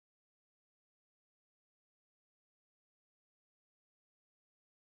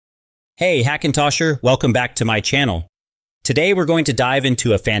Hey Hackintosher, welcome back to my channel. Today we're going to dive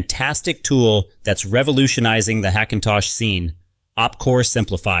into a fantastic tool that's revolutionizing the Hackintosh scene, OpCore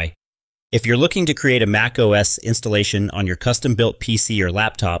Simplify. If you're looking to create a macOS installation on your custom-built PC or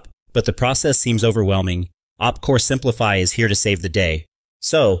laptop, but the process seems overwhelming, OpCore Simplify is here to save the day.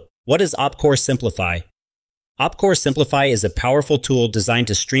 So, what is OpCore Simplify? OpCore Simplify is a powerful tool designed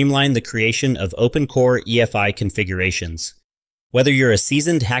to streamline the creation of Opencore EFI configurations. Whether you're a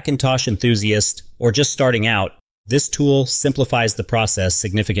seasoned Hackintosh enthusiast or just starting out, this tool simplifies the process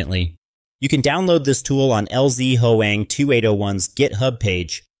significantly. You can download this tool on 𝗪𝗪𝗀2801's GitHub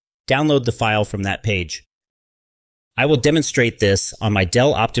page. Download the file from that page. I will demonstrate this on my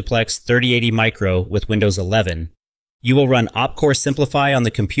Dell Optiplex 3080 Micro with Windows 11. You will run OpCore Simplify on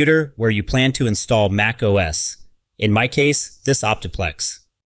the computer where you plan to install macOS. In my case, this Optiplex.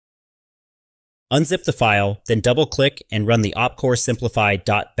 Unzip the file, then double-click and run the OpCore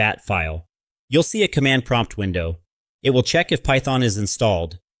Simplify.bat file. You'll see a command prompt window. It will check if Python is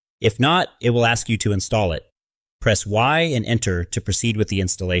installed. If not, it will ask you to install it. Press Y and Enter to proceed with the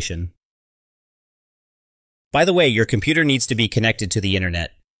installation. By the way, your computer needs to be connected to the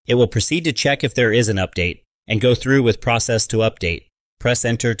internet. It will proceed to check if there is an update, and go through with process to update. Press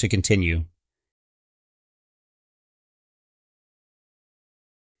Enter to continue.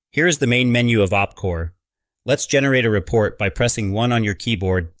 Here is the main menu of OpCore. Let's generate a report by pressing 1 on your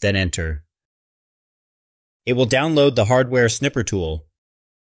keyboard, then Enter. It will download the hardware snipper tool.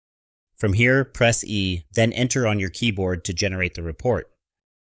 From here, press E, then Enter on your keyboard to generate the report.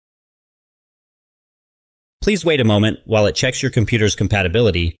 Please wait a moment while it checks your computer's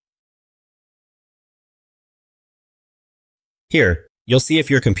compatibility. Here, you'll see if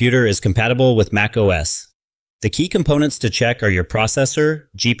your computer is compatible with macOS. The key components to check are your processor,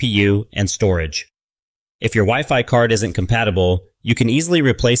 GPU, and storage. If your Wi-Fi card isn't compatible, you can easily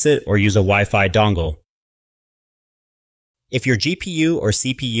replace it or use a Wi-Fi dongle. If your GPU or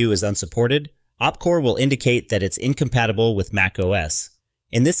CPU is unsupported, OpCore will indicate that it's incompatible with macOS.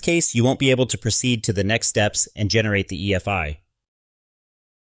 In this case, you won't be able to proceed to the next steps and generate the EFI.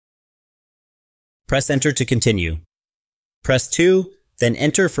 Press Enter to continue. Press 2, then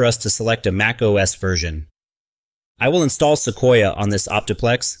Enter for us to select a macOS version. I will install Seqouia on this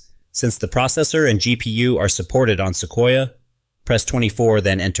Optiplex. Since the processor and GPU are supported on Seqouia, press 24,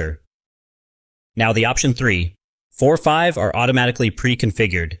 then Enter. Now the option 3. 4, 5 are automatically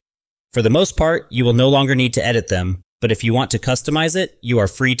pre-configured. For the most part, you will no longer need to edit them, but if you want to customize it, you are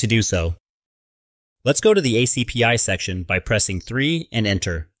free to do so. Let's go to the ACPI section by pressing 3 and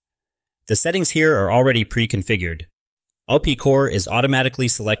Enter. The settings here are already pre-configured. OpCore is automatically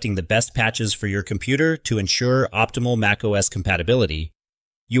selecting the best patches for your computer to ensure optimal macOS compatibility.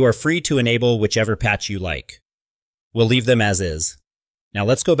 You are free to enable whichever patch you like. We'll leave them as is. Now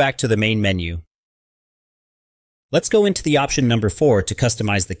let's go back to the main menu. Let's go into the option number 4 to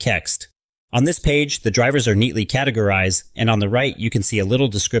customize the Kexts. On this page, the drivers are neatly categorized, and on the right you can see a little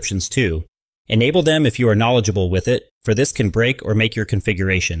descriptions too. Enable them if you are knowledgeable with it, for this can break or make your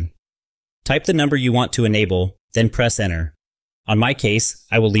configuration. Type the number you want to enable, then press Enter. On my case,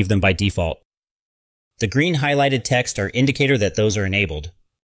 I will leave them by default. The green highlighted text are indicator that those are enabled.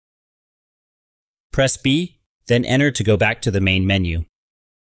 Press B, then Enter to go back to the main menu.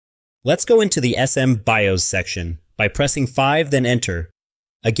 Let's go into the SM BIOS section by pressing 5, then Enter.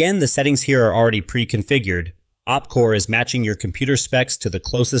 Again, the settings here are already pre-configured. OpCore is matching your computer specs to the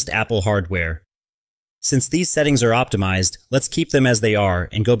closest Apple hardware. Since these settings are optimized, let's keep them as they are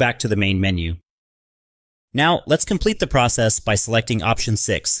and go back to the main menu. Now, let's complete the process by selecting option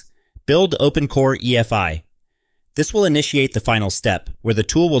 6, Build Opencore EFI. This will initiate the final step, where the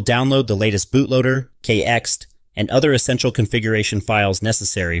tool will download the latest Bootloader, Kexts, and other essential configuration files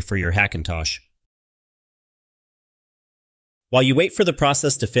necessary for your Hackintosh. While you wait for the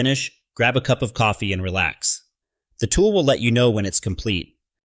process to finish, grab a cup of coffee and relax. The tool will let you know when it's complete.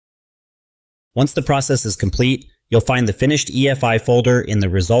 Once the process is complete, you'll find the finished EFI folder in the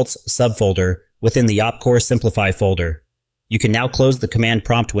Results subfolder within the OpCore Simplify folder. You can now close the command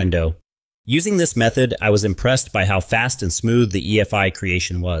prompt window. Using this method, I was impressed by how fast and smooth the EFI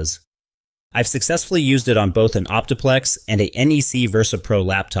creation was. I've successfully used it on both an Optiplex and a NEC VersaPro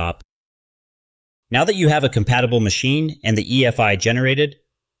laptop. Now that you have a compatible machine and the EFI generated,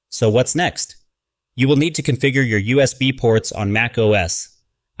 so what's next? You will need to configure your USB ports on macOS.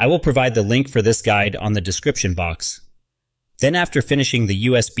 I will provide the link for this guide on the description box. Then after finishing the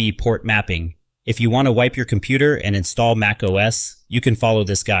USB port mapping, if you want to wipe your computer and install macOS, you can follow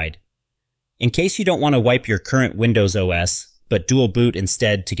this guide. In case you don't want to wipe your current Windows OS, but dual boot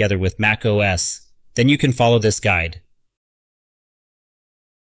instead together with macOS, then you can follow this guide.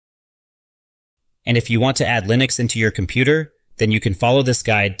 And if you want to add Linux into your computer, then you can follow this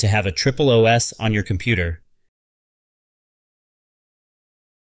guide to have a triple OS on your computer.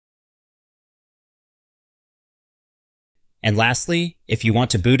 And lastly, if you want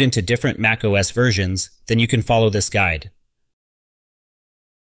to boot into different macOS versions, then you can follow this guide.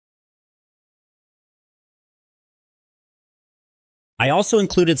 I also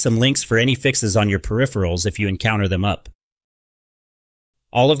included some links for any fixes on your peripherals if you encounter them up.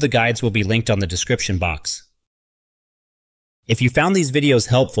 All of the guides will be linked on the description box. If you found these videos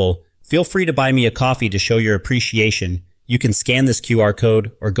helpful, feel free to buy me a coffee to show your appreciation. You can scan this QR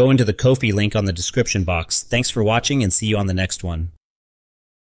code or go into the Ko-fi link on the description box. Thanks for watching and see you on the next one.